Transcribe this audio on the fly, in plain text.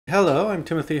Hello, I'm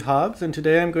Timothy Hobbs, and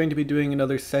today I'm going to be doing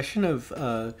another session of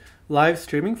live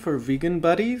streaming for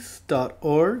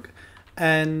veganbuddies.org.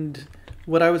 And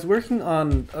what I was working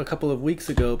on a couple of weeks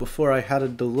ago before I had a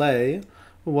delay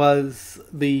was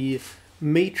the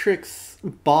Matrix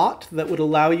bot that would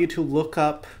allow you to look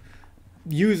up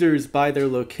users by their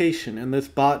location. And this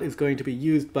bot is going to be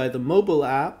used by the mobile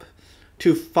app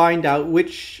to find out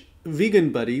which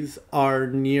vegan buddies are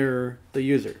near the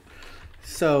user.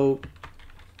 So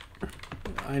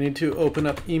I need to open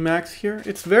up Emacs here.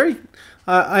 It's very,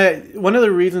 one of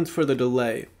the reasons for the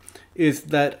delay is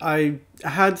that I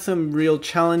had some real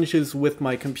challenges with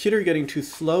my computer getting too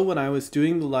slow when I was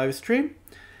doing the live stream.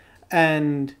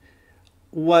 And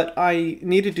what I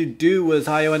needed to do was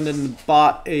I went and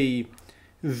bought a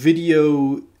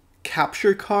video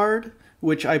capture card,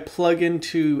 which I plug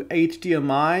into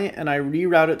HDMI, and I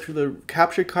reroute it through the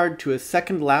capture card to a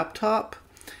second laptop,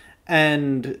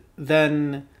 and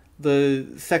then the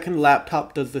second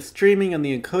laptop does the streaming and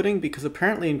the encoding, because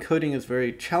apparently encoding is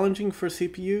very challenging for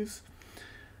CPUs.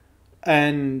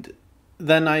 And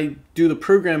then I do the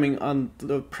programming on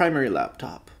the primary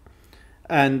laptop.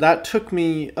 And that took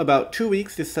me about 2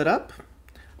 weeks to set up.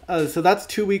 So that's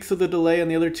 2 weeks of the delay,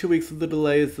 and the other 2 weeks of the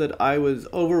delay is that I was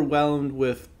overwhelmed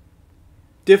with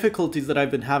difficulties that I've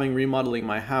been having remodeling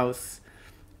my house,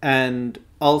 and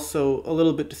also a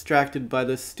little bit distracted by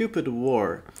this stupid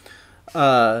war.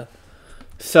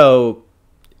 So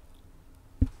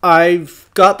I've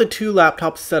got the two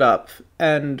laptops set up,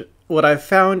 and what I've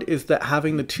found is that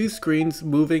having the two screens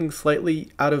moving slightly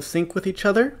out of sync with each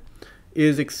other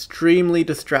is extremely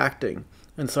distracting.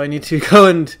 And so I need to go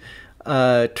and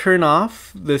turn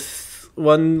off this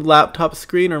one laptop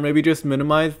screen, or maybe just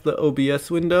minimize the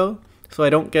OBS window so I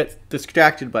don't get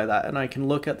distracted by that and I can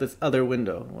look at this other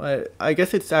window. I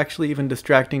guess it's actually even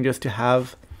distracting just to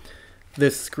have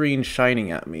this screen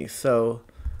shining at me, so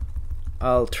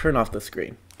I'll turn off the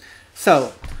screen.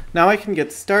 So now I can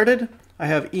get started. I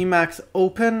have Emacs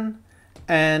open,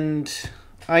 and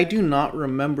I do not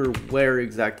remember where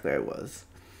exactly I was,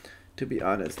 to be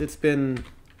honest. It's been,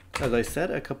 as I said,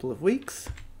 a couple of weeks.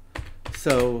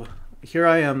 So here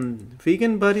I am,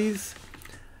 Vegan Buddies,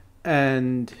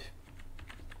 and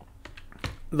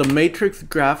the Matrix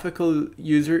graphical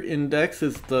user index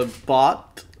is the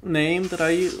bot name that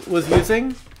I was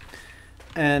using.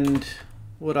 And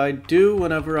what I do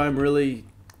whenever I'm really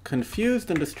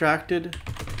confused and distracted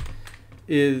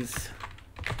is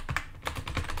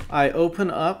I open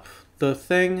up the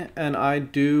thing and I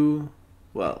do,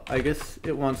 well, I guess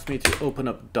it wants me to open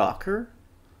up Docker.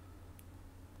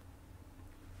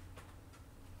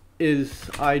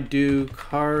 I do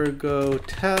cargo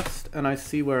test and I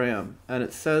see where I am, and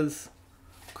it says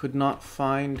could not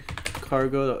find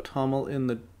cargo.toml in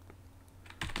the,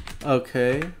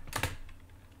 okay,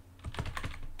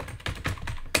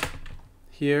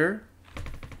 here,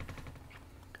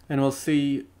 and we'll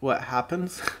see what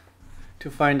happens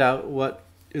to find out what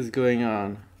is going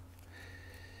on.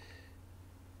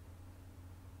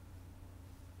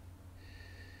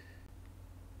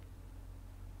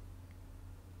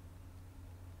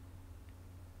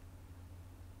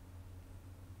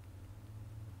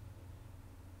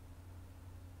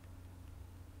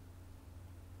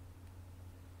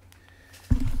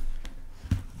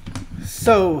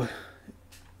 So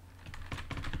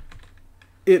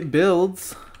it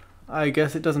builds. I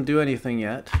guess it doesn't do anything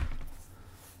yet.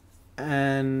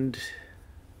 And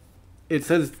it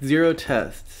says 0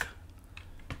 tests.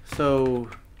 So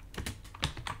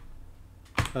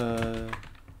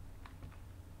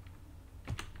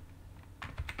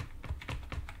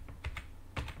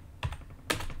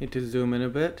need to zoom in a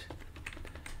bit,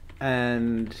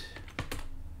 and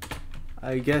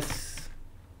I guess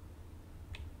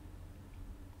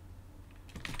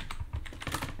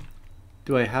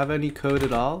do I have any code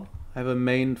at all? I have a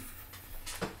main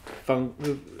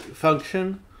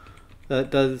function that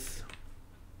does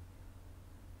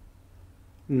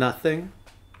nothing.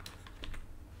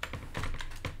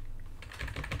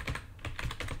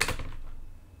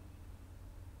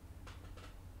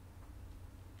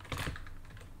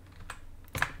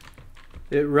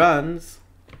 It runs.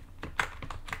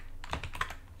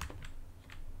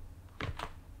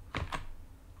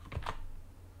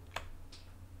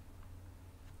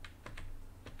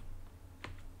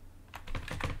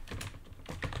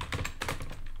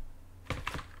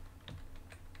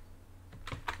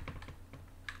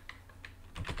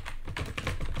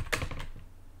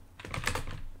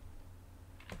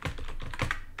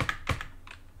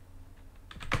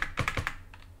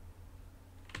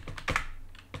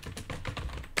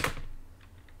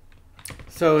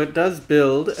 So it does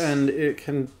build and it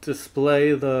can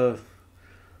display the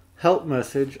help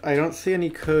message. I don't see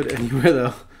any code anywhere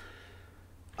though.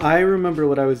 I remember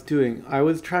what I was doing. I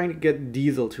was trying to get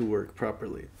Diesel to work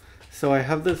properly. So I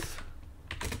have this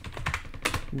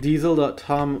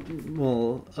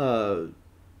diesel.toml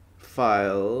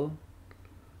file.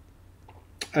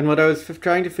 And what I was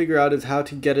trying to figure out is how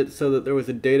to get it so that there was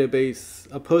a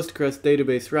database, a Postgres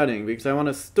database running, because I want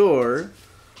to store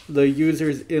the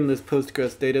users in this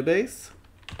Postgres database.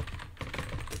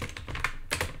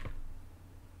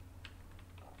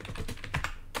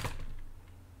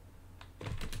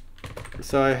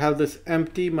 So I have this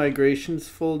empty migrations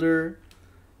folder,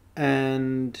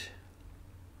 and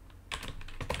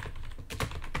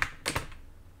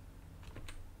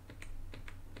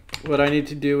what I need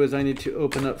to do is I need to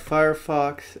open up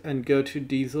Firefox and go to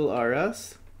Diesel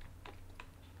RS.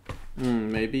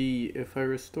 Maybe if I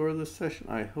restore this session,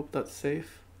 I hope that's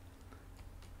safe.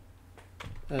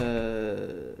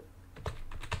 I'll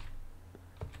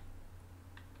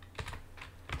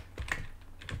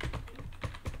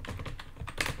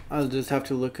just have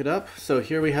to look it up. So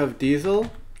here we have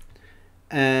Diesel,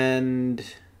 and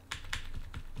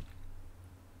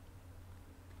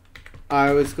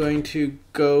I was going to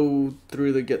go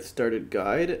through the Get Started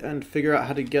guide and figure out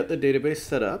how to get the database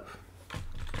set up.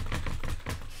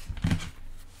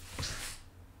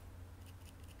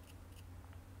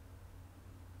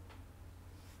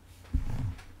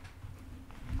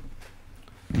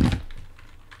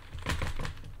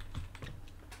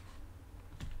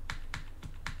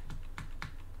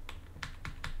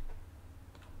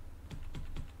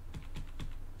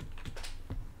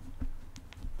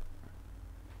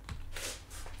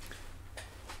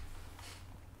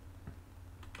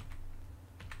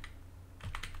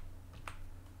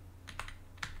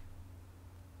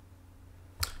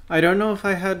 I don't know if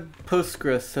I had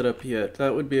Postgres set up yet.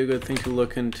 That would be a good thing to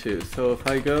look into. So if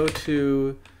I go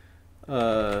to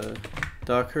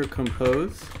Docker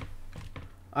Compose,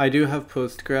 I do have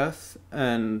Postgres,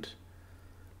 and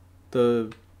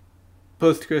the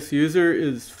Postgres user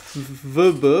is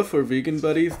VB for Vegan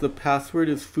Buddies. The password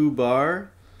is foobar,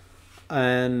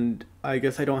 and I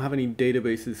guess I don't have any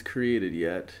databases created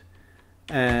yet.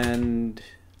 And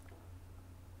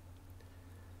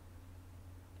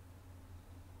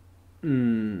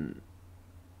so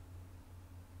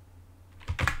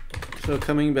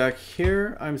coming back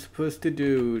here, I'm supposed to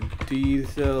do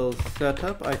Diesel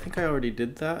setup. I think I already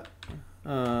did that.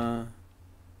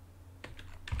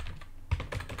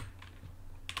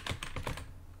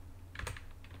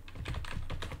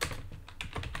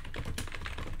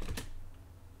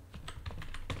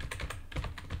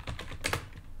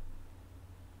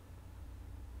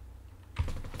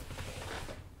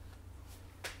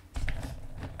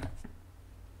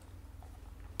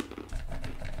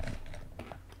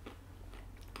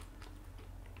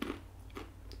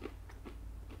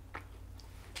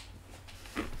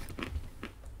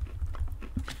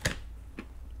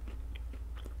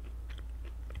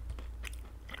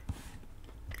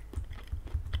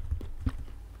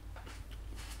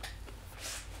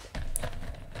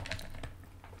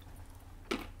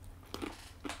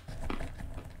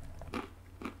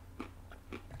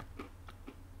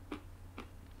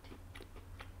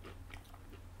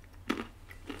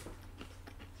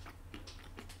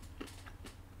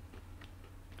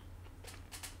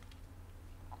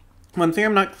 One thing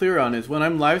I'm not clear on is when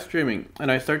I'm live streaming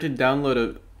and I start to download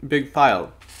a big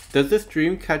file, does the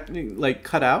stream cut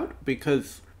out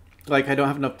because I don't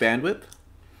have enough bandwidth?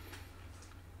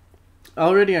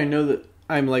 Already I know that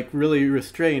I'm really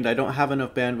restrained. I don't have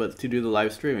enough bandwidth to do the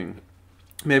live streaming.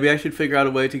 Maybe I should figure out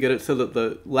a way to get it so that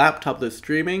the laptop that's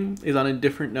streaming is on a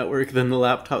different network than the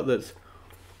laptop that's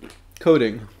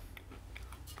coding.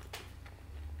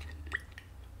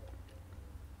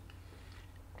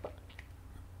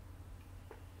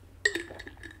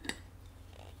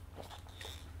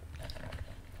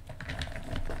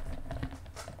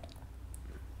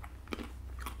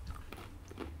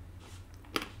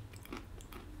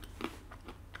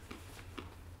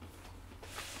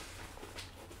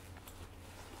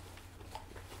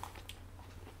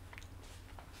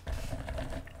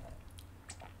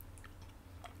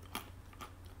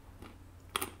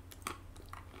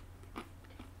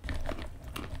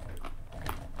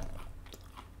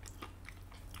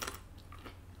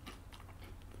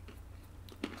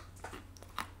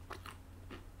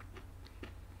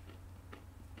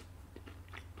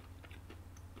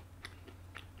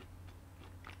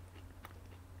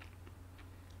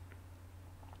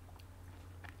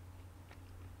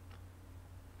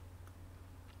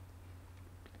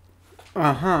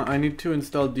 I need to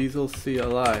install Diesel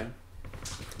CLI.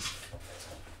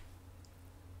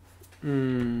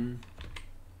 Hmm.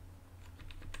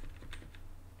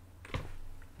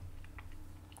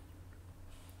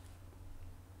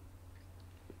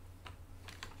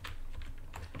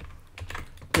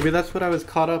 Maybe that's what I was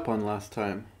caught up on last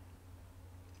time.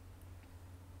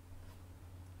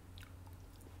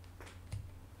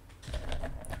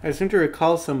 I seem to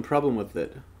recall some problem with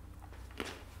it.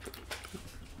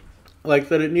 Like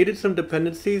that it needed some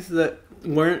dependencies that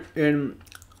weren't in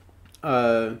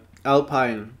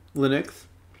Alpine Linux.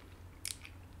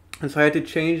 And so I had to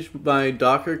change my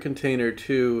Docker container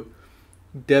to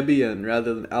Debian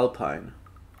rather than Alpine.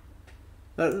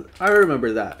 I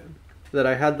remember that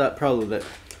I had that problem, that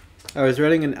I was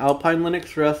running an Alpine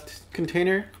Linux Rust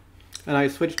container, and I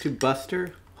switched to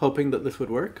Buster, hoping that this would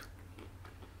work.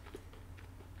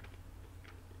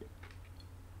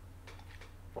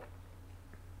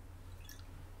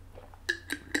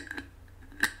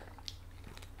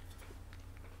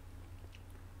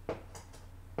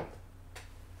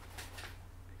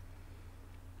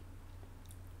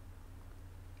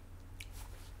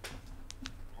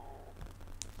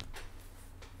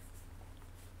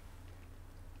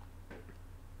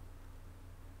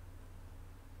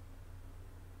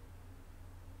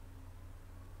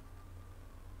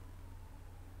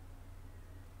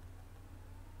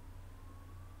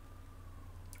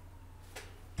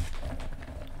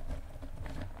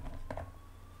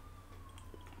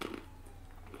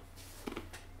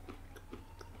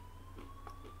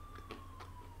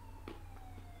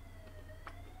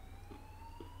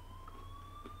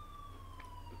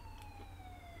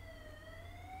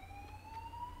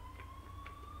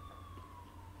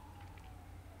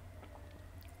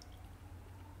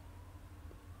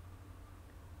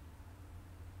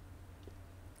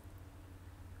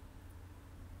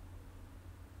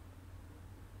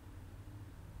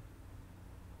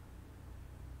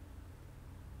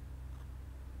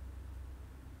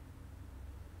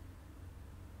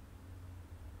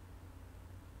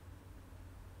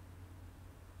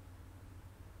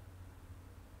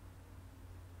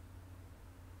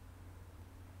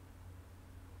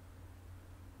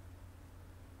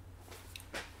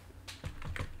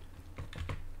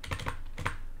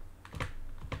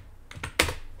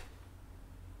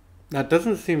 That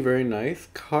doesn't seem very nice.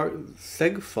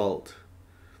 Segfault.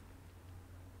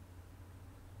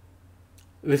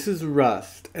 This is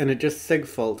Rust, and it just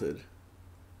segfaulted.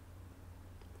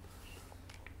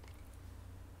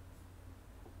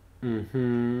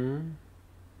 Mm-hmm.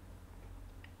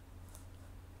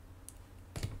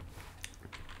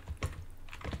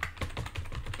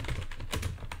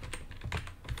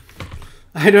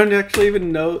 I don't actually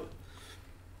even know.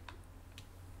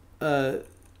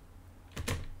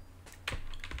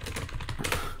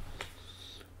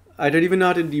 I don't even know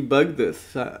how to debug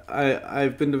this.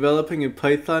 I've been developing in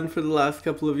Python for the last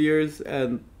couple of years,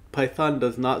 and Python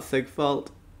does not segfault.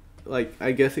 Like,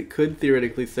 I guess it could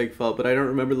theoretically segfault, but I don't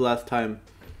remember the last time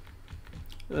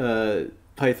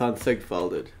Python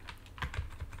segfaulted.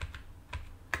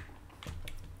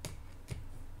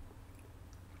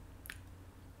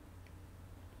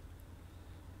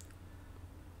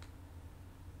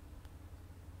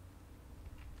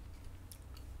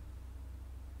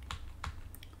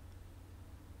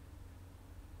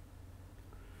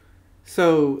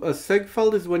 So a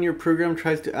segfault is when your program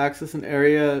tries to access an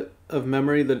area of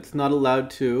memory that it's not allowed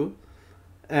to,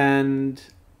 and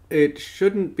it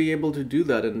shouldn't be able to do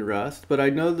that in Rust, but I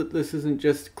know that this isn't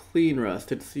just clean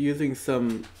Rust, it's using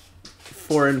some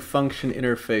foreign function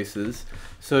interfaces,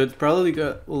 so it's probably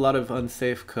got a lot of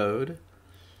unsafe code,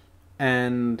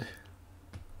 and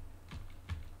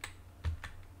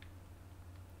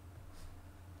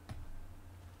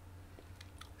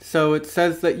so it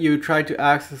says that you tried to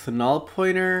access a null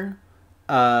pointer,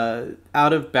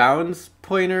 out of bounds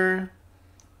pointer,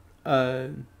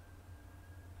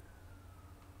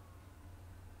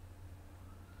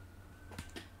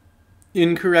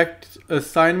 incorrect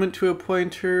assignment to a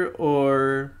pointer,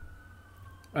 or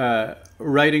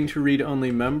writing to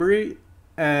read-only memory,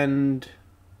 and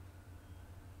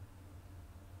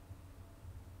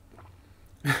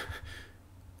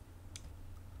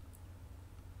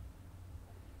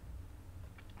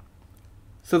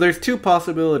so there's two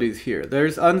possibilities here.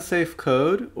 There's unsafe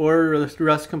code, or the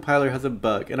Rust compiler has a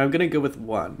bug. And I'm going to go with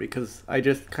one, because I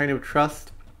just kind of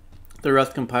trust the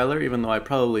Rust compiler, even though I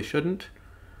probably shouldn't.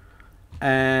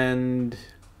 And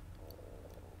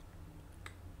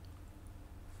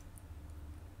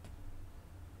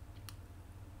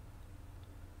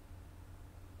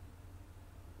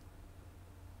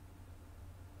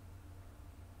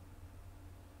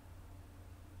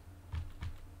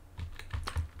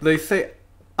they say,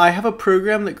 I have a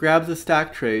program that grabs a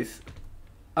stack trace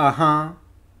Uh-huh.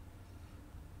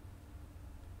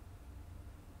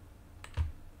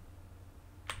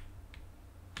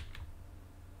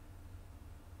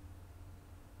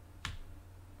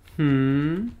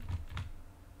 Hmm.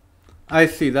 I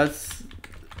see. That's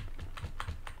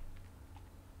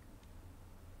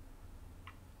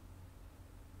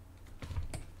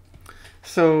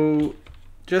so.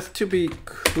 Just to be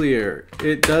clear,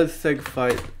 it does seg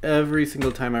fight every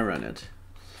single time I run it,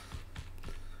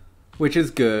 which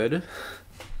is good.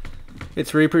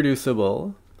 It's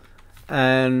reproducible,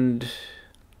 and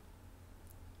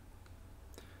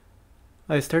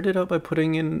I started out by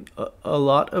putting in a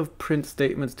lot of print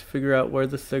statements to figure out where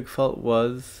the seg fault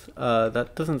was.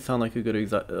 That doesn't sound like a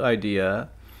good idea.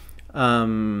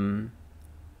 Um,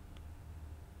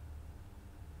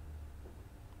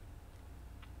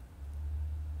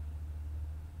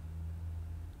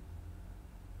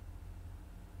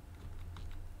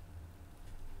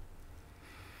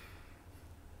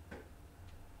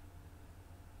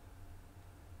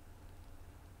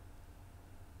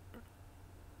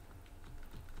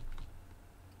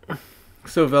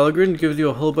 So Valgrind gives you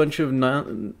a whole bunch of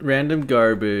random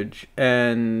garbage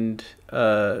and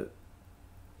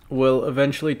will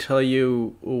eventually tell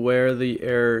you where the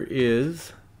error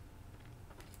is.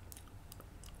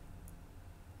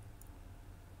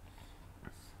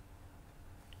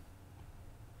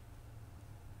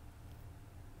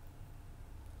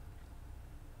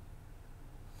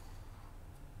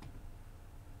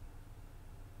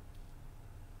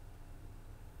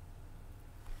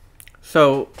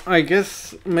 So I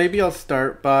guess maybe I'll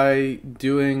start by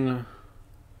doing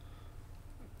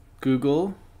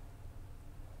Google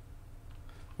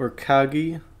or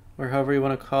Kagi or however you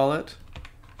want to call it.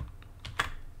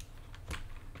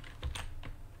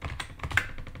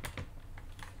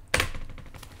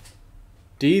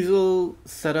 Diesel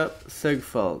setup seg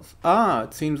faults. Ah,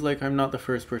 it seems like I'm not the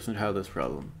first person to have this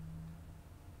problem.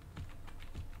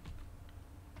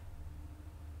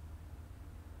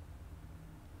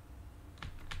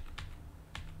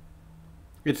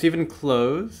 It's even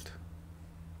closed.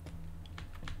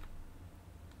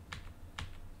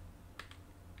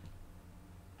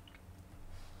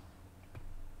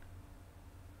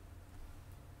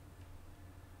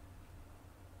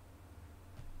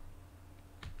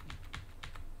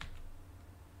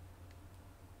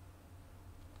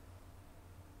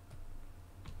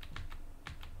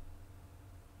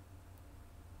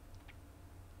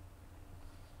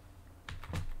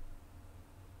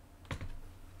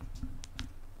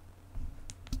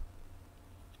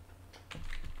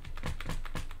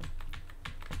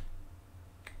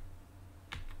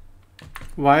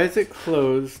 Why is it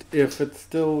closed if it's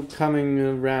still coming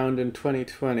around in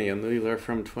 2020 and these are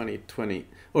from 2020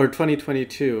 or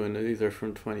 2022 and these are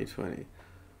from 2020?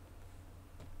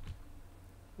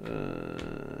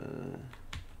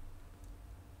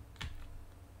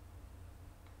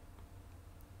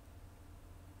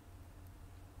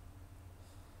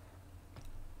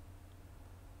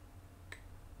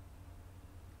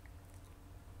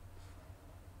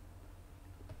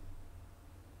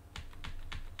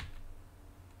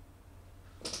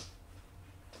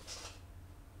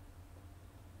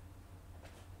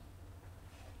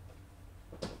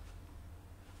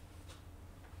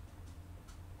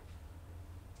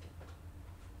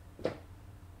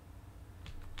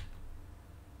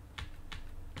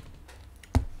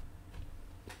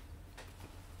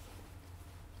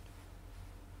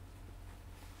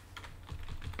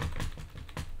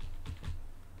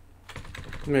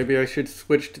 Maybe I should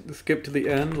skip to the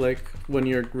end, like when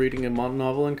you're reading a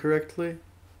novel incorrectly.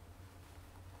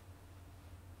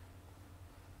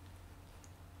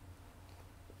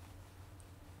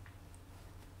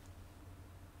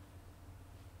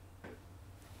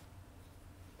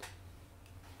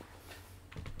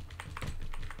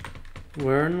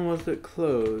 When was it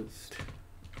closed?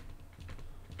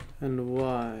 And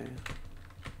why?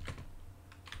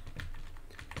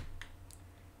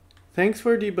 Thanks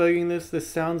for debugging this. This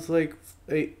sounds like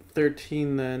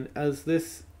 8.13 then. As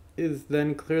this is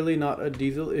then clearly not a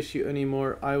Diesel issue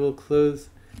anymore, I will close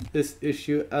this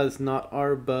issue as not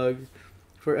our bug.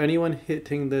 For anyone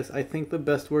hitting this, I think the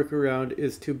best workaround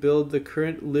is to build the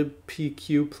current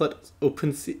libpq plus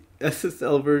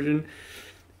OpenSSL version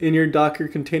in your Docker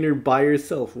container by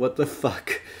yourself. What the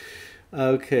fuck?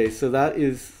 Okay, so that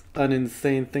is an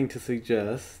insane thing to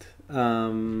suggest.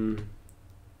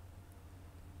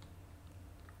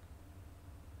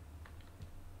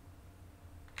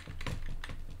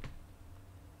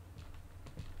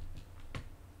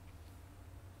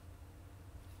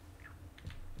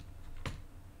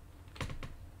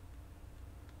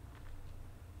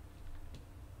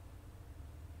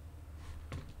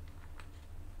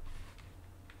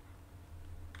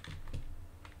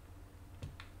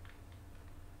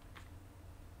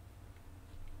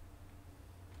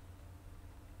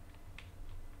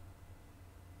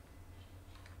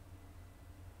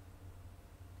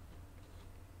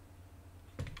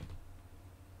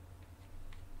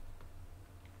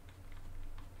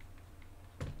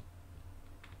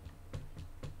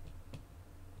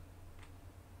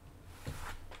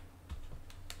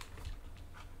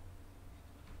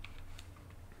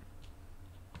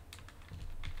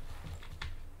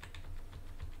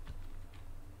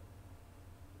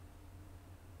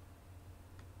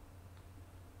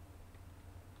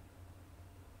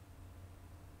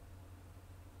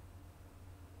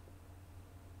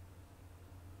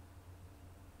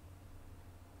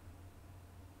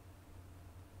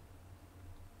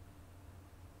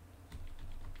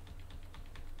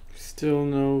 Still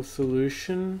no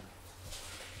solution.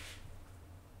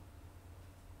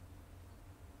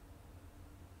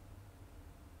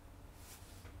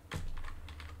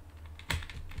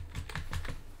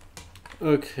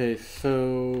 Okay,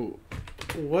 so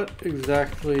what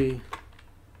exactly...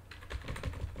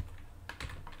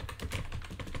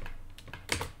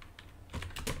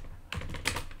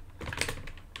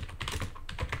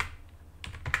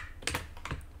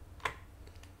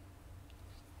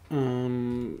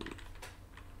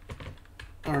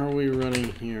 are we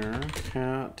running here?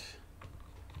 Cat.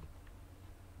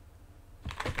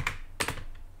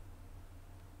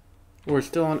 We're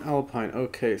still on Alpine.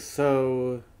 Okay,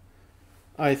 so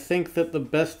I think that the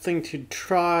best thing to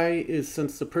try is,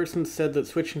 since the person said that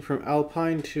switching from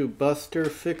Alpine to Buster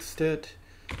fixed it,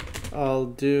 I'll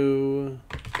do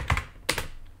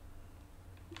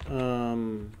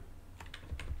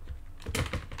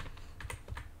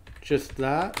just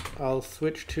that. I'll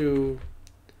switch to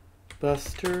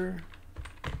Buster.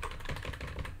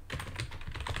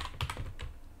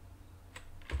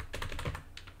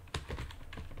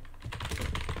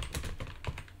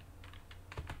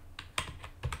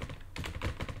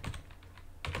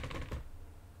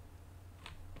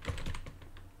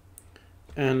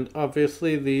 And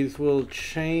obviously these will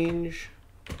change,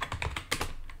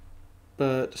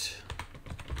 but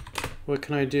what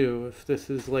can I do if this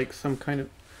is like some kind of...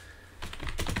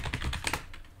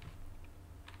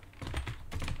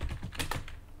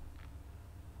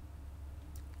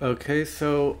 Okay,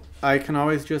 so I can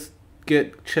always just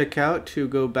get checkout to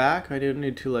go back. I didn't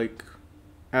need to like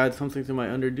add something to my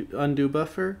undo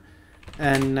buffer.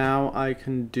 And now I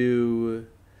can do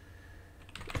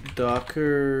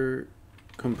Docker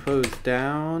compose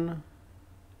down.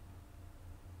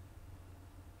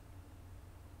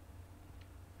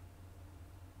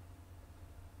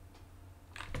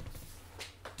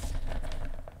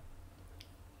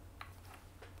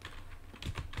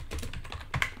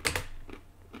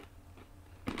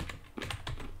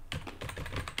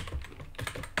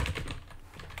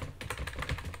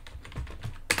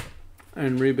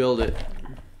 And rebuild it.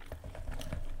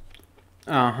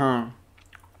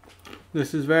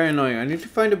 This is very annoying. I need to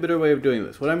find a better way of doing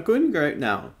this. What I'm going to do right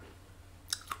now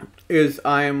is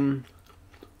I'm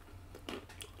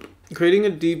creating a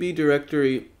DB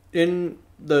directory in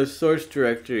the source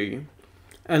directory,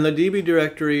 and the DB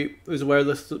directory is where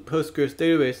the Postgres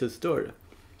database is stored.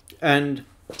 And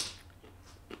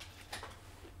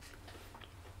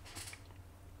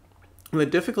the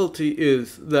difficulty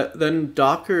is that then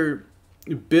Docker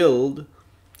build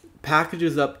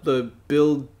packages up the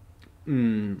build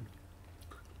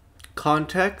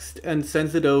context and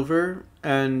sends it over,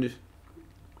 and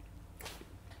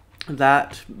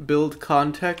that build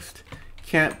context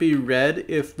can't be read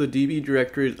if the DB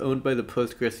directory is owned by the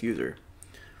Postgres user.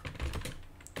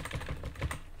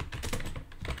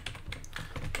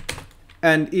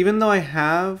 And even though I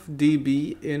have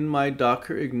DB in my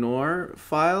Docker ignore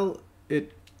file,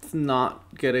 it's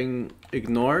not getting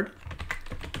ignored.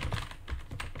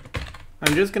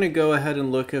 I'm just going to go ahead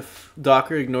and look if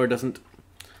Docker ignore doesn't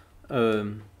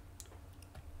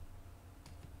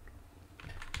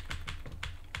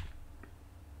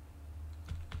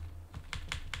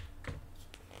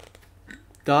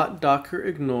 .docker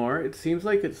ignore. It seems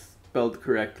like it's spelled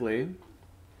correctly.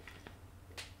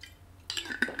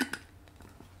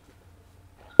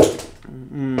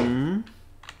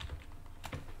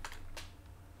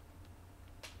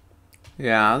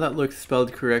 Yeah, that looks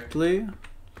spelled correctly.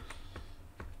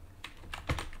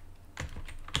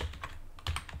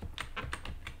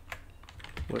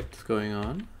 What's going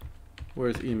on?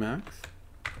 Where's Emacs?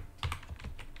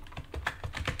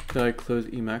 Did I close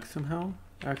Emacs somehow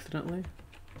accidentally?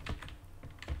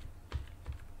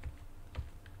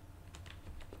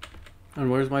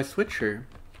 And where's my switcher?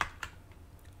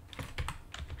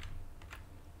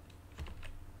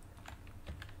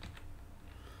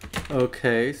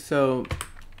 Okay, so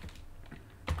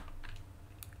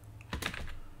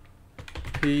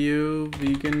pu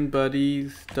vegan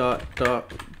buddies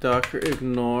docker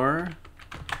ignore.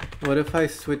 What if I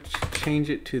change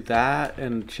it to that,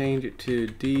 and change it to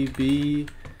db,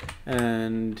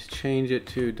 and change it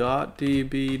to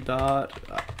 .db .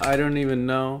 I don't even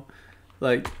know.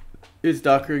 Like, is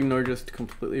Docker ignore just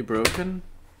completely broken?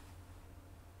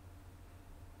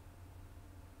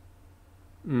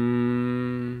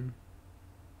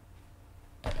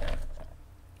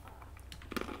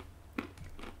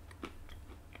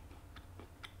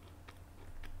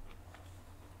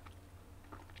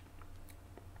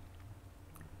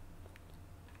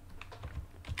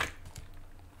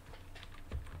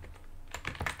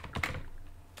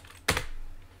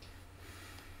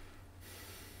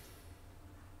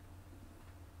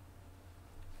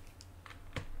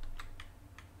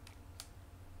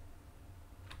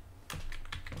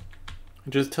 It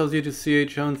just tells you to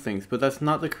ch own things, but that's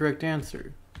not the correct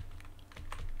answer.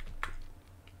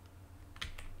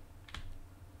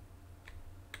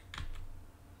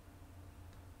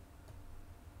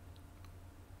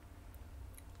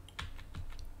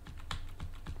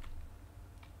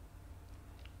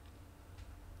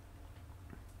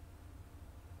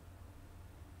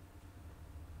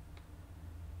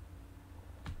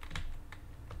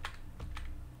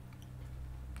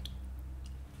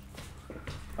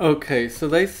 Okay, so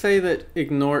they say that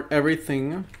ignore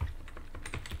everything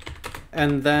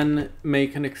and then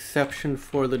make an exception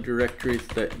for the directories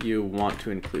that you want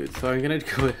to include. So I'm going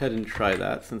to go ahead and try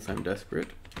that since I'm desperate.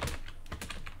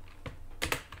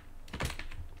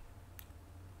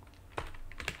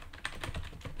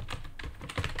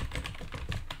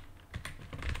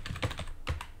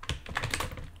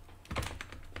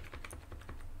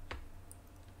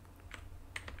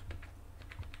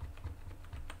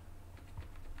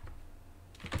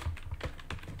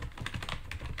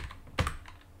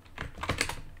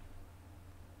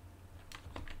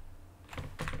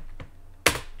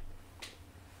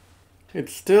 It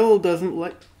still doesn't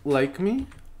like me.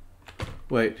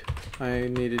 Wait, I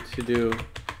needed to do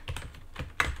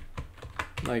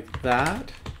like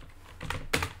that.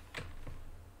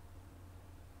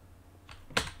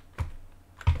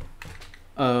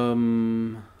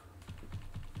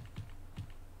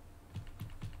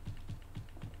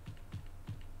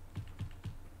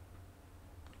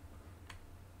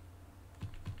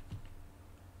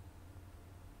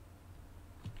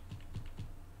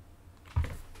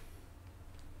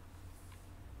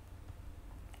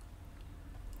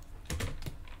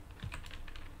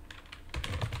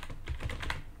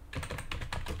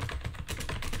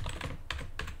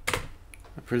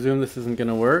 I presume this isn't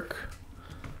gonna work.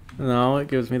 No, it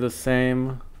gives me the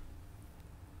same.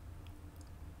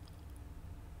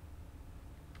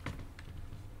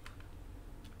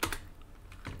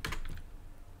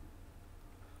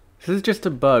 This is just a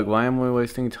bug. Why am I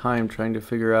wasting time trying to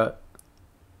figure out?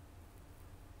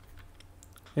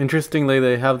 Interestingly,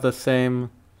 they have the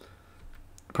same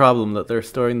problem that they're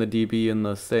storing the DB in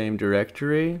the same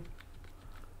directory.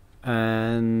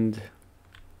 And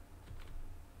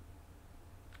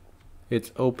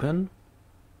it's open.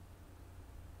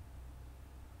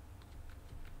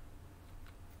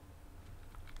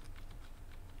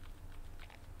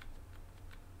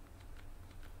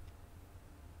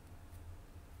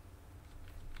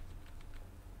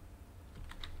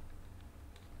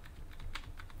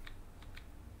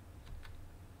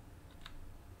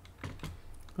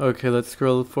 Okay, let's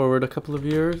scroll forward a couple of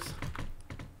years.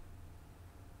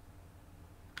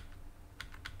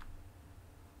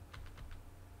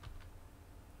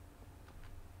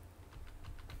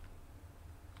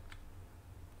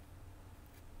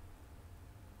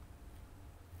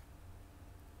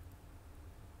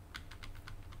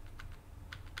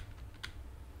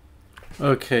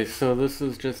 Okay, so this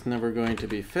is just never going to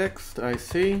be fixed, I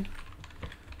see.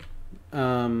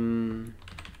 I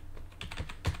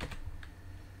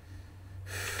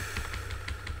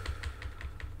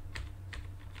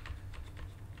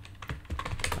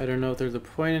don't know if there's a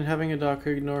point in having a Docker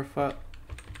ignore file.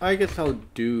 I guess I'll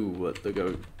do what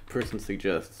the person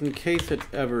suggests in case it's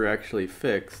ever actually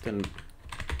fixed. And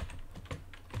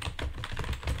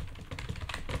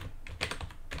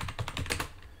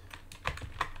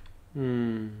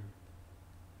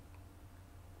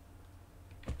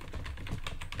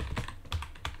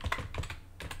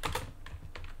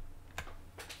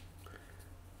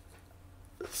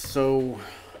so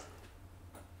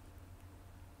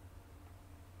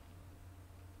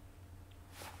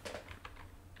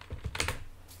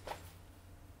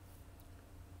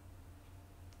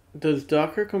does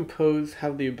Docker Compose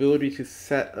have the ability to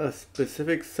set a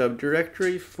specific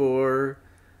subdirectory for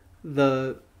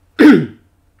the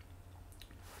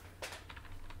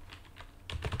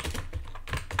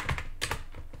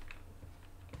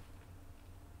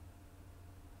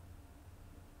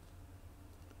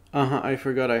I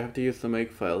forgot I have to use the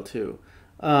makefile too.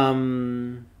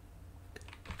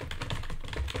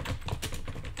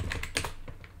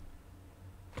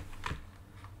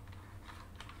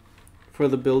 For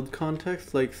the build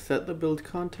context, like set the build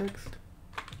context.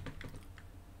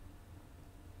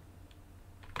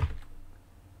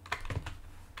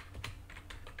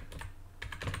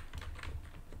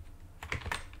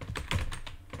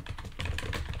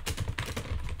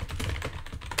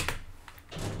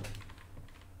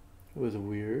 It was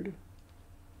weird.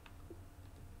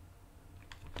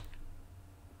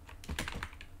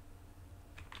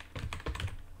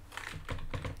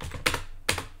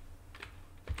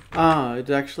 Ah, it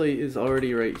actually is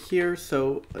already right here.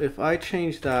 So if I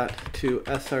change that to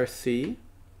src,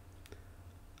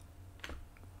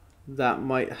 that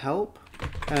might help.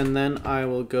 And then I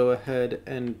will go ahead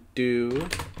and do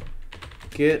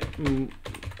git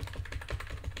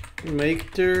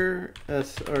maker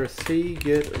src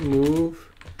git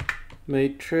move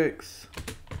matrix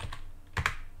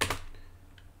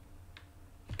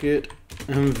git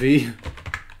mv.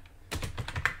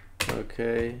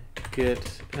 Okay,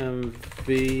 git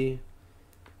mv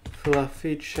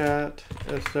fluffy chat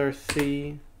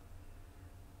src.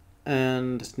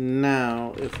 And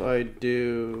now if I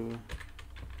do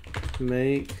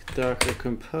make docker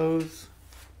compose,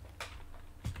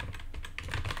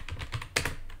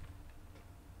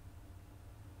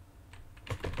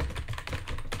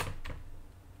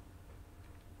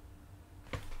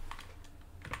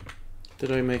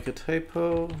 did I make a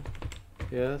typo?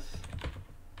 Yes.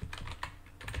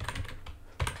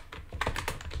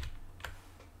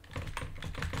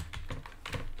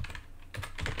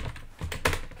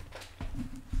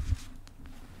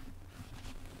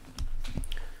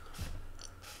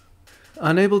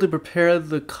 Unable to prepare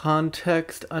the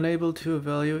context, unable to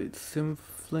evaluate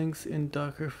symlinks in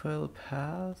Dockerfile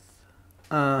path.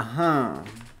 Uh-huh.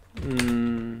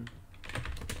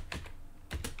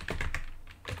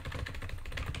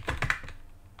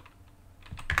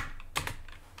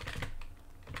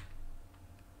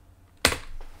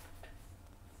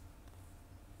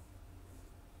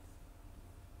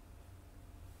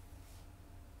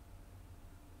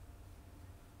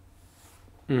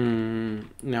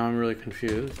 Now I'm really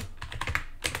confused.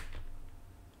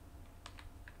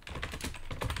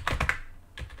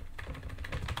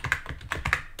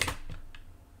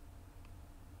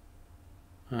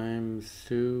 I'm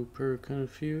super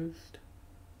confused.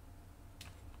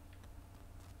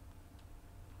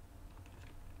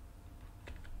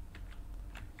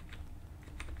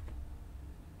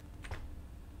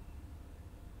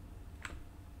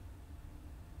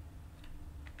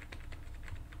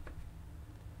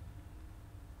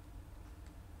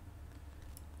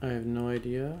 I have no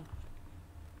idea.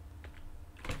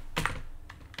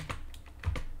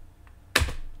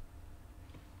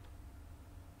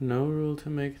 No rule to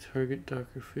make target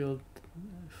Docker field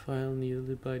file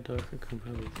needed by Docker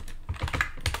Compose.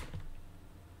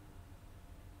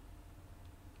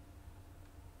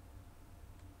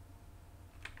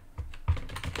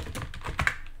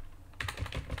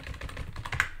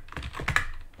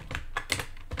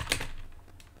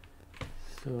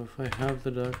 So if I have the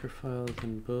Docker files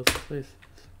in both places.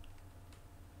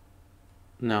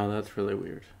 No, that's really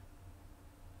weird.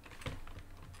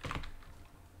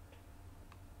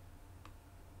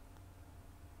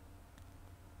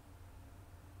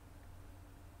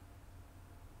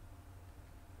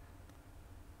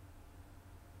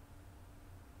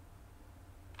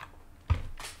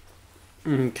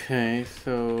 Okay,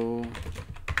 so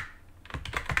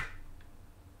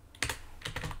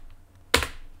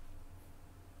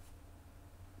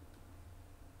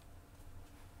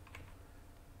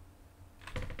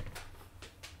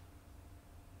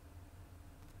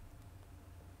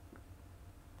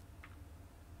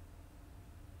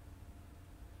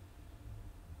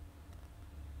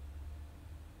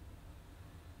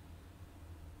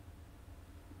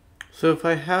if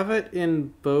I have it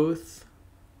in both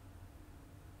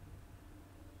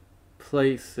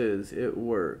places, it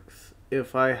works.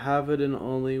 If I have it in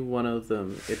only one of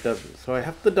them, it doesn't. So I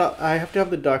have to have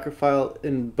the Docker file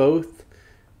in both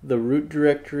the root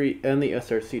directory and the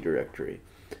src directory.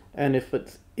 And if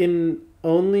it's in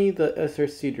only the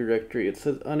src directory, it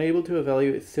says unable to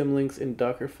evaluate symlinks in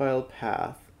Dockerfile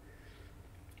path.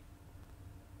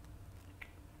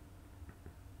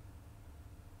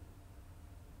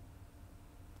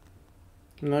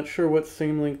 I'm not sure what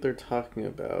symlink they're talking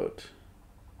about.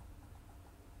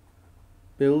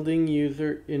 Building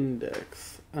user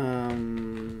index.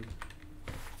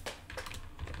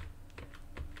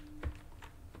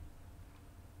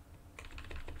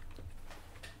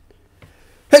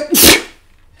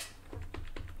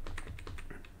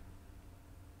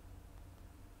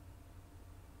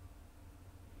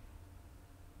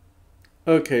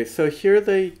 Okay, so here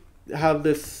they have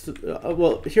this,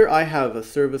 well, here I have a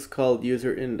service called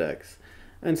user index.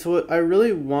 And so what I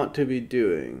really want to be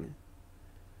doing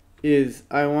is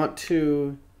I want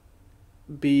to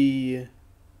be,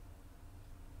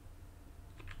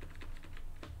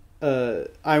 I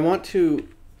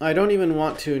don't even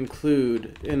want to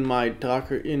include in my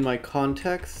Docker, in my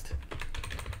context,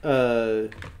 so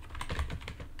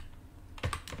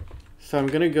I'm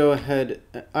going to go ahead,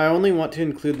 I only want to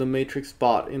include the matrix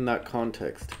bot in that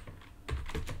context.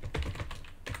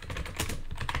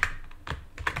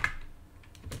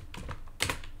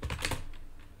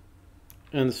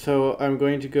 And so I'm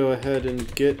going to go ahead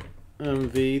and get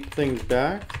the things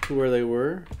back to where they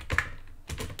were.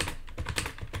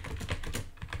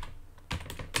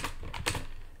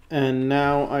 And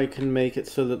now I can make it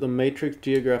so that the matrix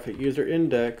geographic user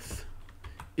index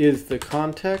is the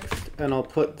context, and I'll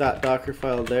put that Docker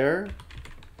file there,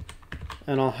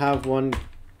 and I'll have one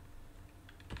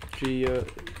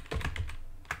geographic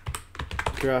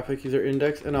user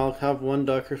index, and I'll have one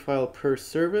Docker file per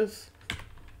service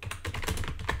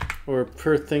or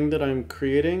per thing that I'm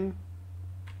creating.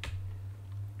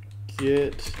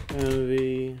 Get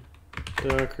mv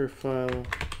Docker file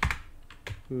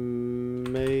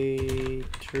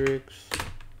matrix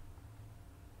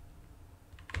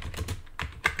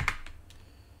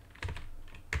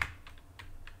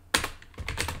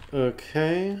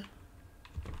okay,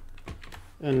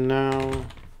 and now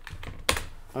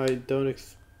I don't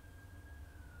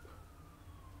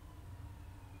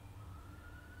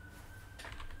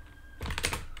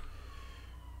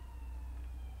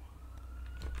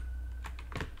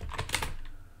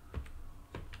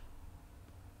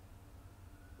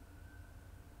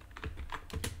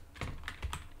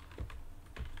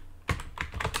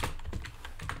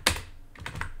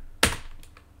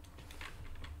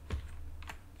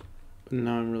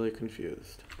now I'm really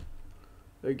confused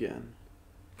again.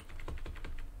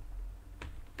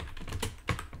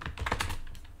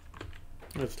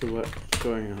 As to what's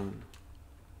going on.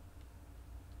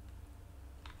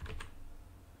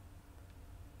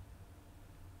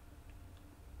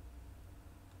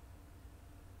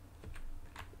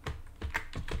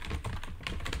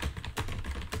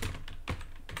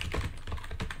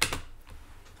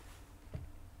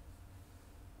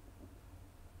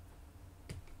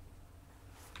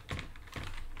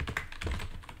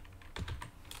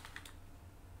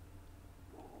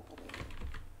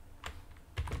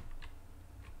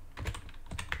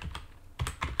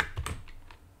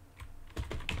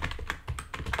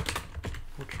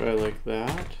 Try like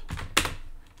that.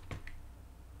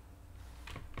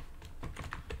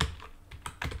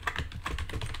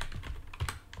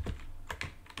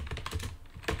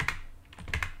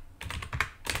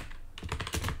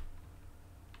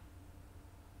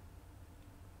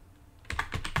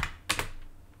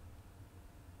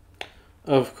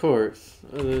 Of course,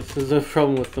 this is a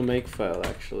problem with the make file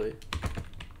actually.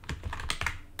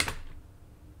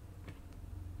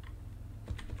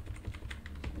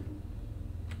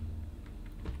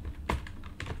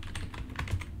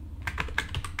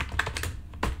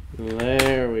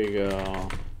 There we go.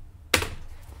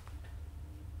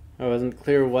 I wasn't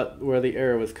clear where the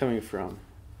error was coming from.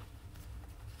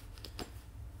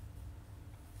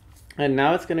 And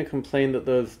now it's going to complain that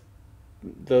those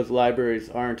libraries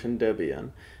aren't in Debian.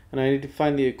 And I need to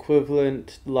find the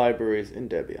equivalent libraries in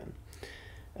Debian.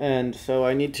 And so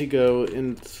I need to go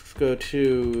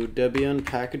to Debian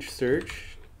package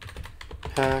search,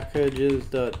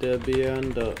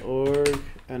 packages.debian.org,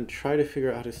 and try to figure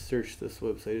out how to search this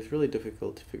website. It's really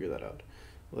difficult to figure that out.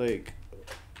 Like,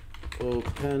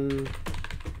 open,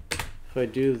 if I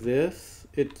do this,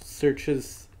 it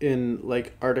searches in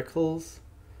like articles.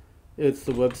 It's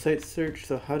the website search.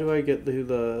 So how do I get to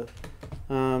the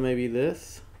maybe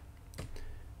this,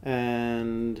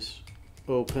 and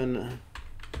open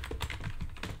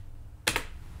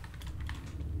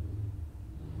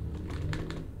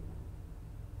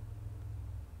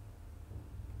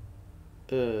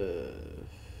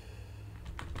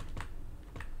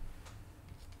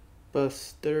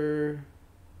Buster.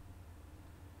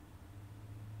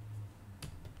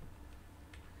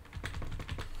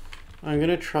 I'm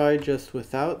gonna try just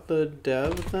without the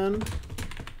dev then.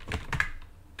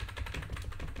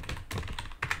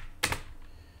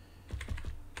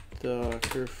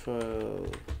 Docker file.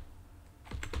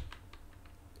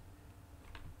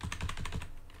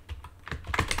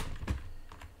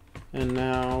 And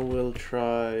now we'll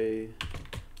try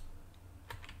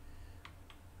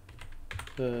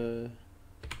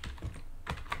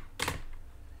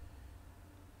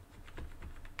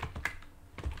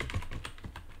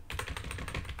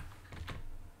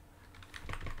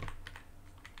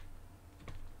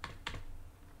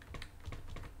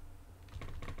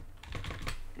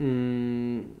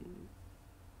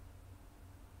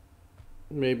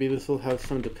maybe this will have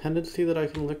some dependency that I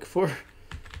can look for.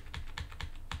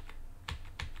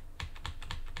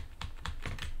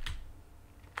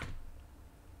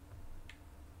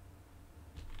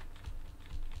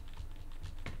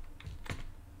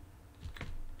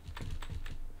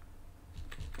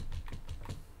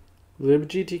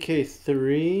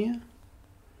 libgtk3,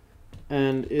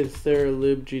 and is there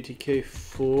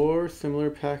libgtk4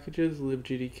 similar packages?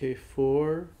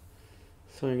 Libgtk4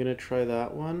 So I'm gonna try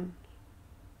that one.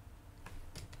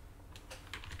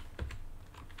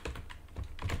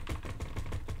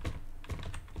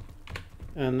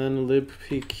 And then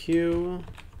libpq.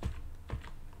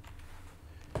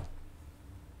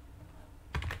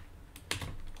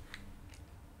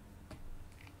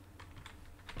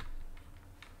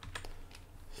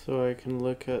 So I can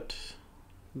look at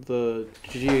the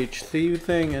GHC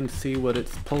thing and see what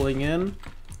it's pulling in.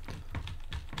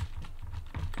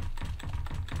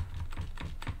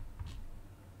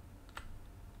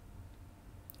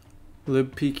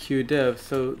 libpqdev,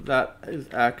 so that is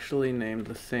actually named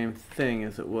the same thing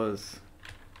as it was.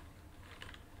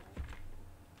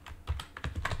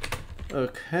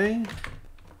 Okay,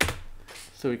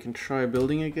 so we can try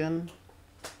building again.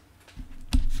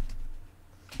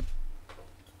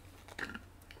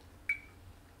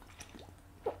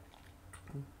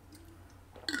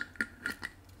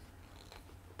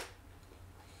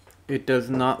 It does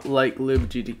not like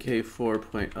libgdk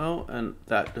 4.0, and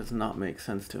that does not make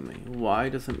sense to me. Why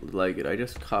doesn't it like it? I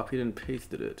just copied and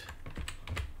pasted it.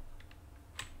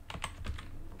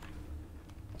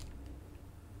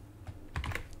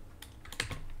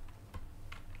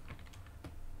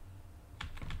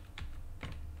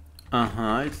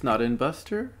 It's not in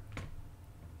Buster.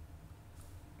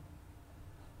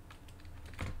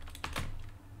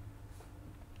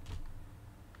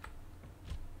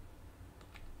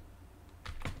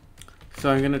 So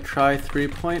I'm gonna try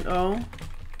 3.0.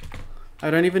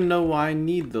 I don't even know why I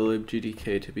need the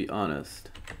libgdk, to be honest.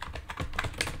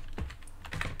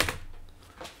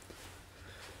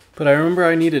 But I remember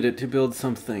I needed it to build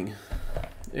something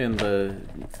in the...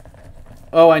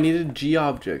 Oh, I needed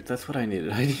GObject. That's what I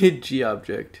needed. I needed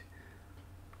GObject.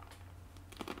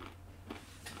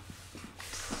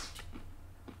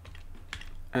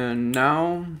 And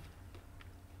now...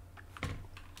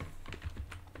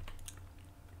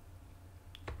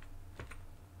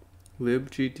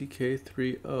 libgdk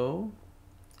 3.0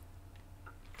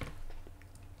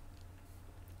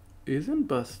 isn't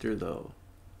Buster though.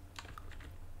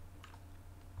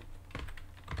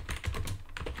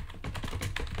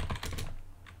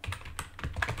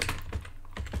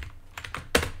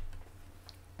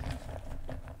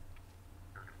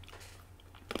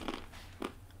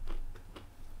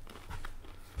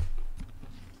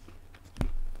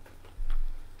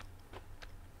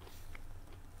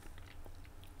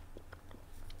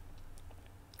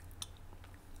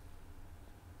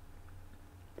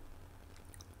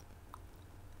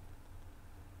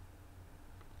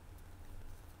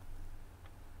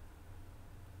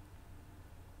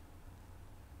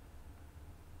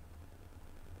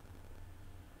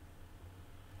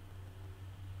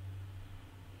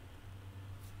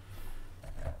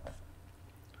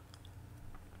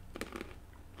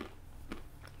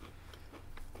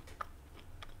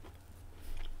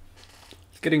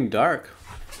 It's getting dark.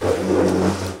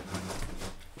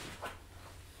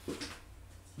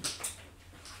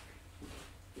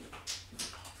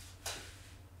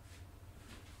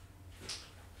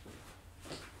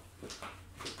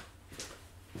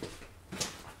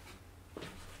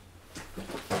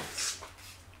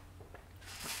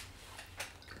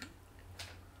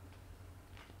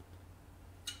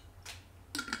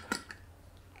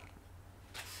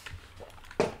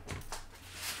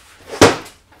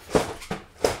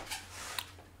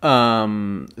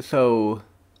 So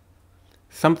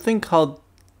something called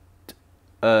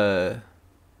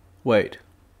wait.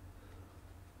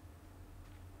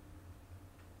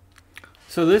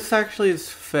 So this actually is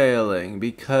failing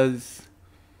because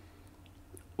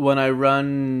when I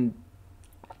run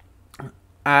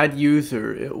add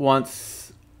user, it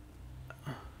wants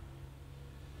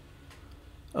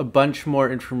a bunch more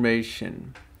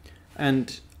information.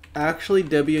 And actually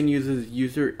Debian uses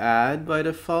user add by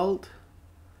default.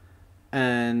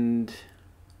 And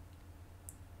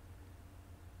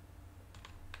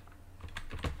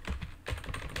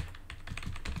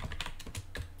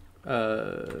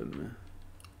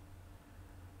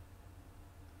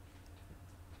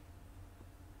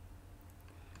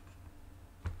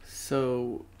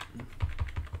so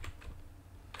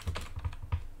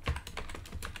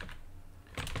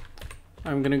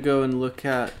I'm gonna go and look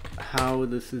at how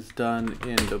this is done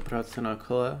in the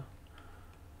Pratsanakola.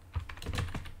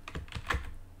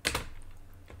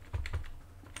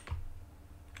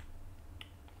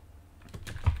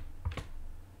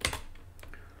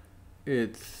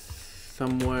 It's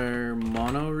somewhere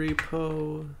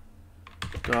monorepo,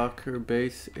 Docker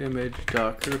base image,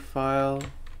 Docker file,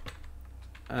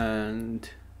 and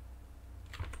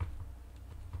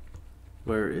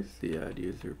where is the add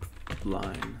user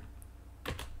line?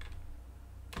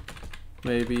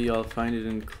 Maybe I'll find it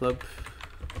in Club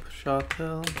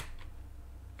Chatel.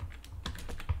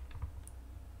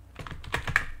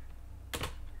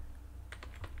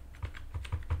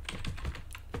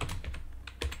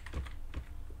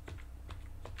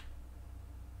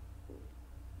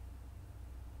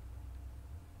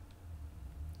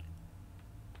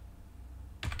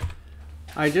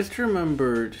 I just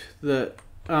remembered that,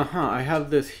 I have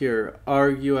this here,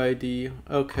 arguid.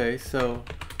 Okay, so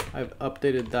I've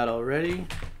updated that already.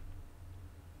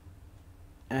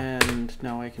 And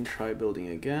now I can try building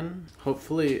again.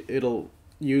 Hopefully it'll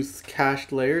use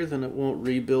cached layers and it won't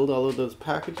rebuild all of those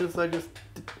packages I just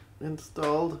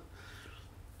installed.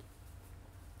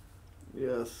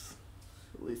 Yes,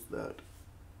 at least that.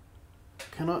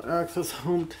 Cannot access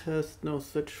home test, no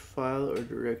such file or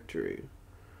directory.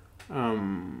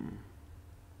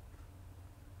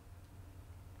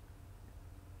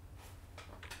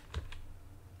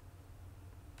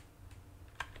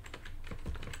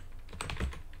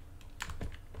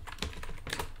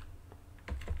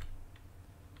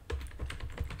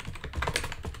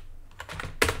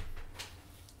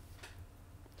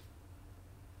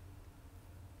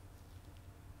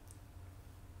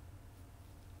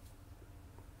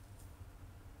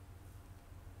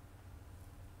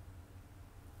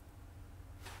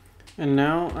 And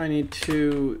now I need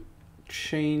to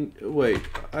change, wait,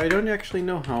 I don't actually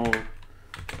know how,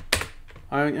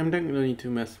 I'm not going to need to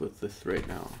mess with this right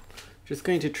now. Just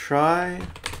going to try,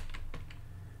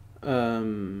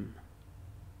 so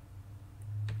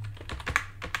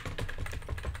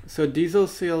Diesel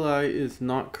CLI is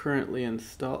not currently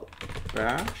installed,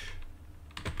 bash.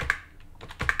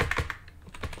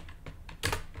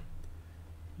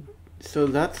 So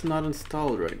that's not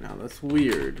installed right now, that's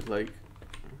weird, like,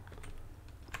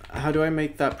 how do I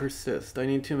make that persist? I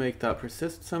need to make that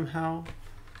persist somehow.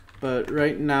 But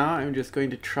right now I'm just going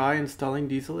to try installing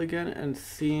Diesel again and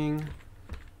seeing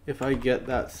if I get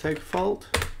that seg fault.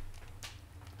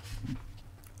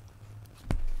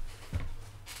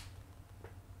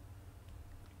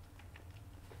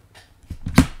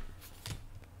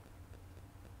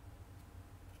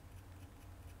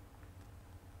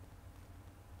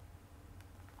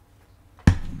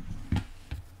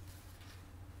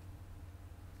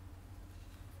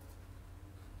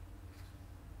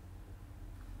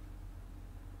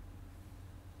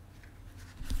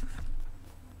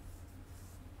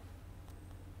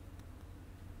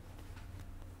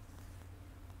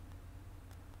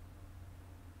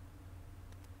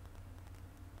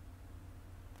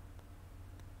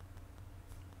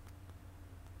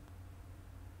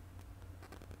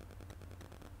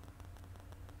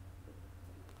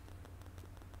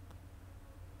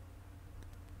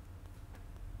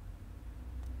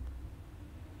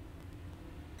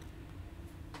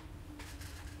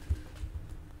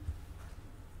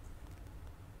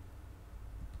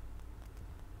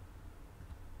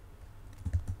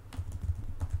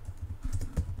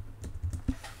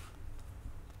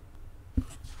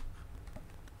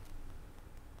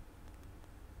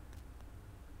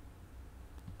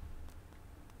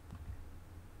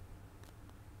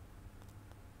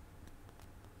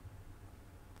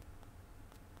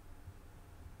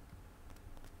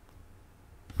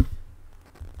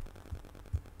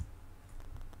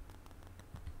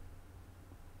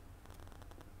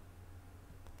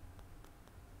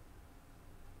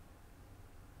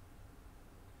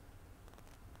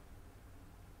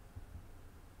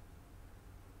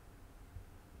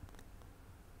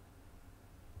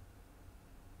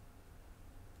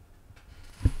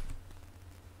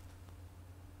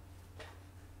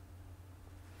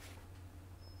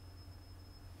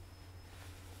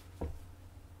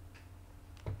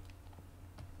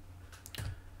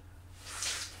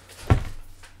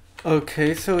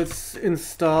 Okay, so it's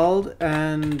installed,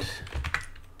 and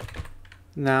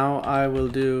now I will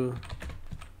do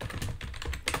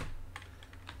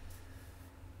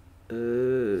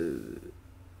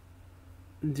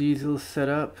Diesel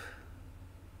setup.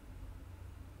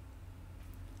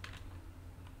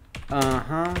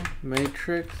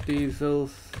 Matrix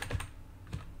Diesels.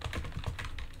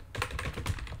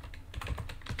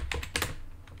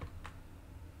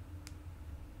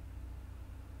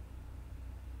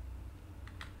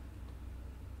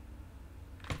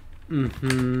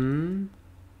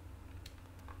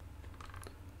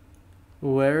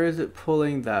 Where is it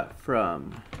pulling that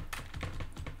from?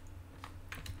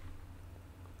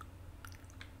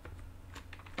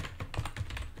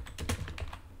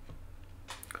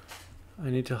 I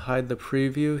need to hide the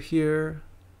preview here.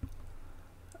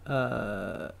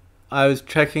 I was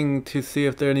checking to see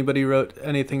if anybody wrote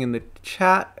anything in the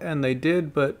chat, and they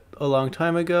did, but a long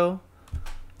time ago.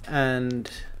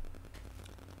 And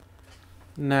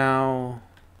now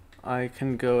I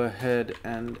can go ahead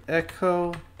and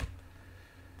echo.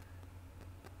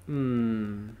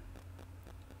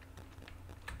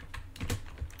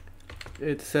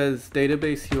 It says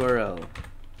database URL.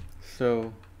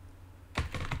 So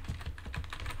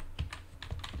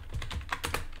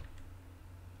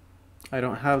I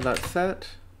don't have that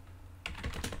set.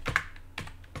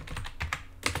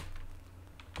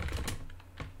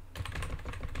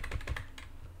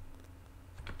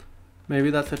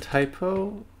 Maybe that's a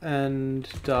typo. And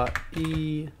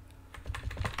 .env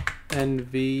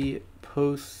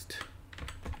postgres.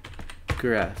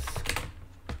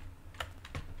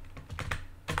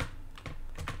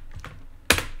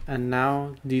 And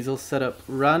now Diesel setup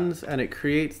runs and it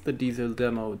creates the Diesel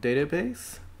demo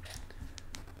database.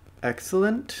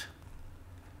 Excellent.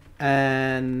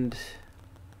 And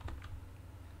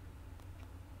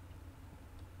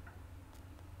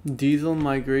Diesel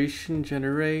migration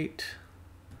generate.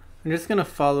 I'm just going to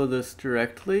follow this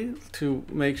directly to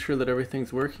make sure that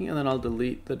everything's working, and then I'll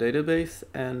delete the database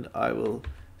and I will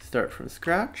start from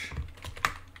scratch.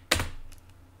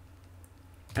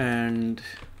 And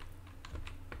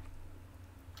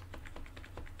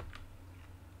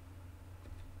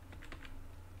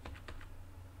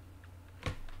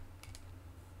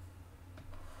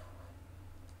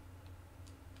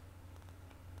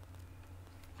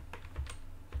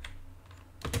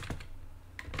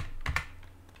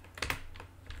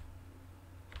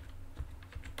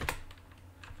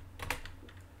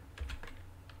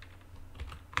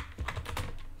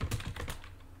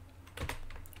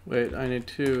wait, I need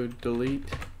to delete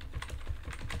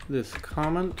this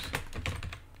comment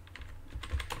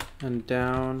and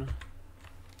down,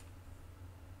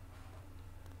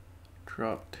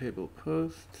 drop table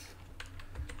posts.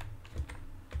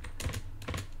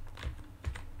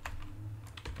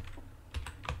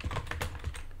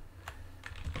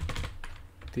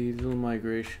 Diesel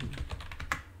migration.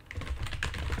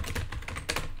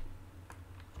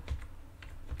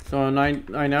 So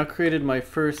I now created my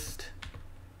first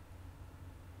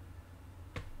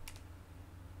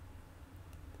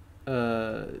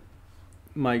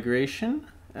migration,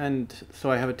 and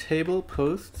so I have a table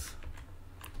posts.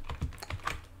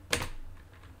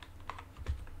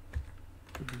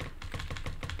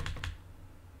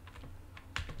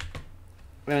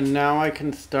 And now I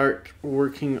can start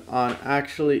working on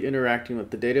actually interacting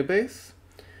with the database.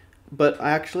 But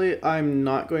actually, I'm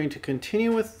not going to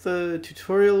continue with the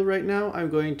tutorial right now. I'm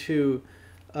going to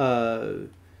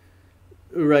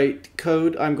write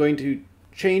code. I'm going to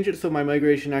change it so my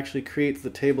migration actually creates the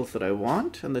tables that I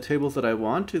want. And the tables that I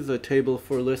want is a table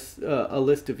for a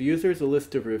list of users, a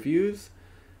list of reviews,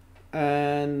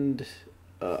 and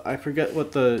I forget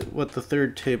what the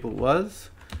third table was.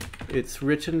 It's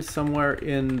written somewhere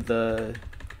in the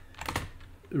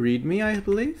README, I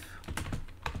believe.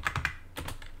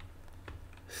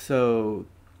 So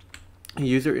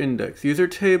user index, user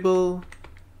table,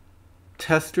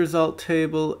 test result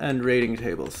table, and rating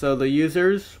table. So the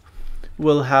users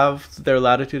will have their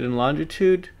latitude and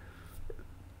longitude.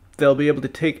 They'll be able to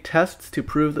take tests to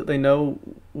prove that they know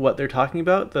what they're talking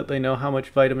about, that they know how much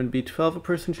vitamin B12 a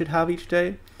person should have each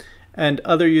day, and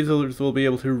other users will be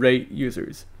able to rate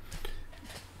users.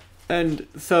 And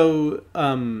so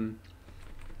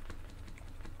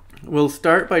we'll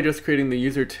start by just creating the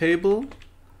user table,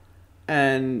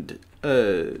 and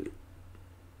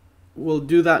we'll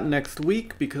do that next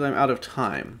week because I'm out of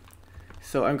time.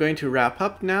 So I'm going to wrap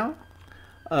up now.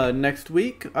 Next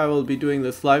week I will be doing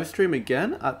this live stream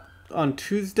again on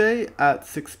Tuesday at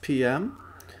 6 p.m.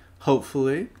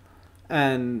 hopefully,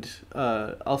 and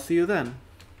I'll see you then.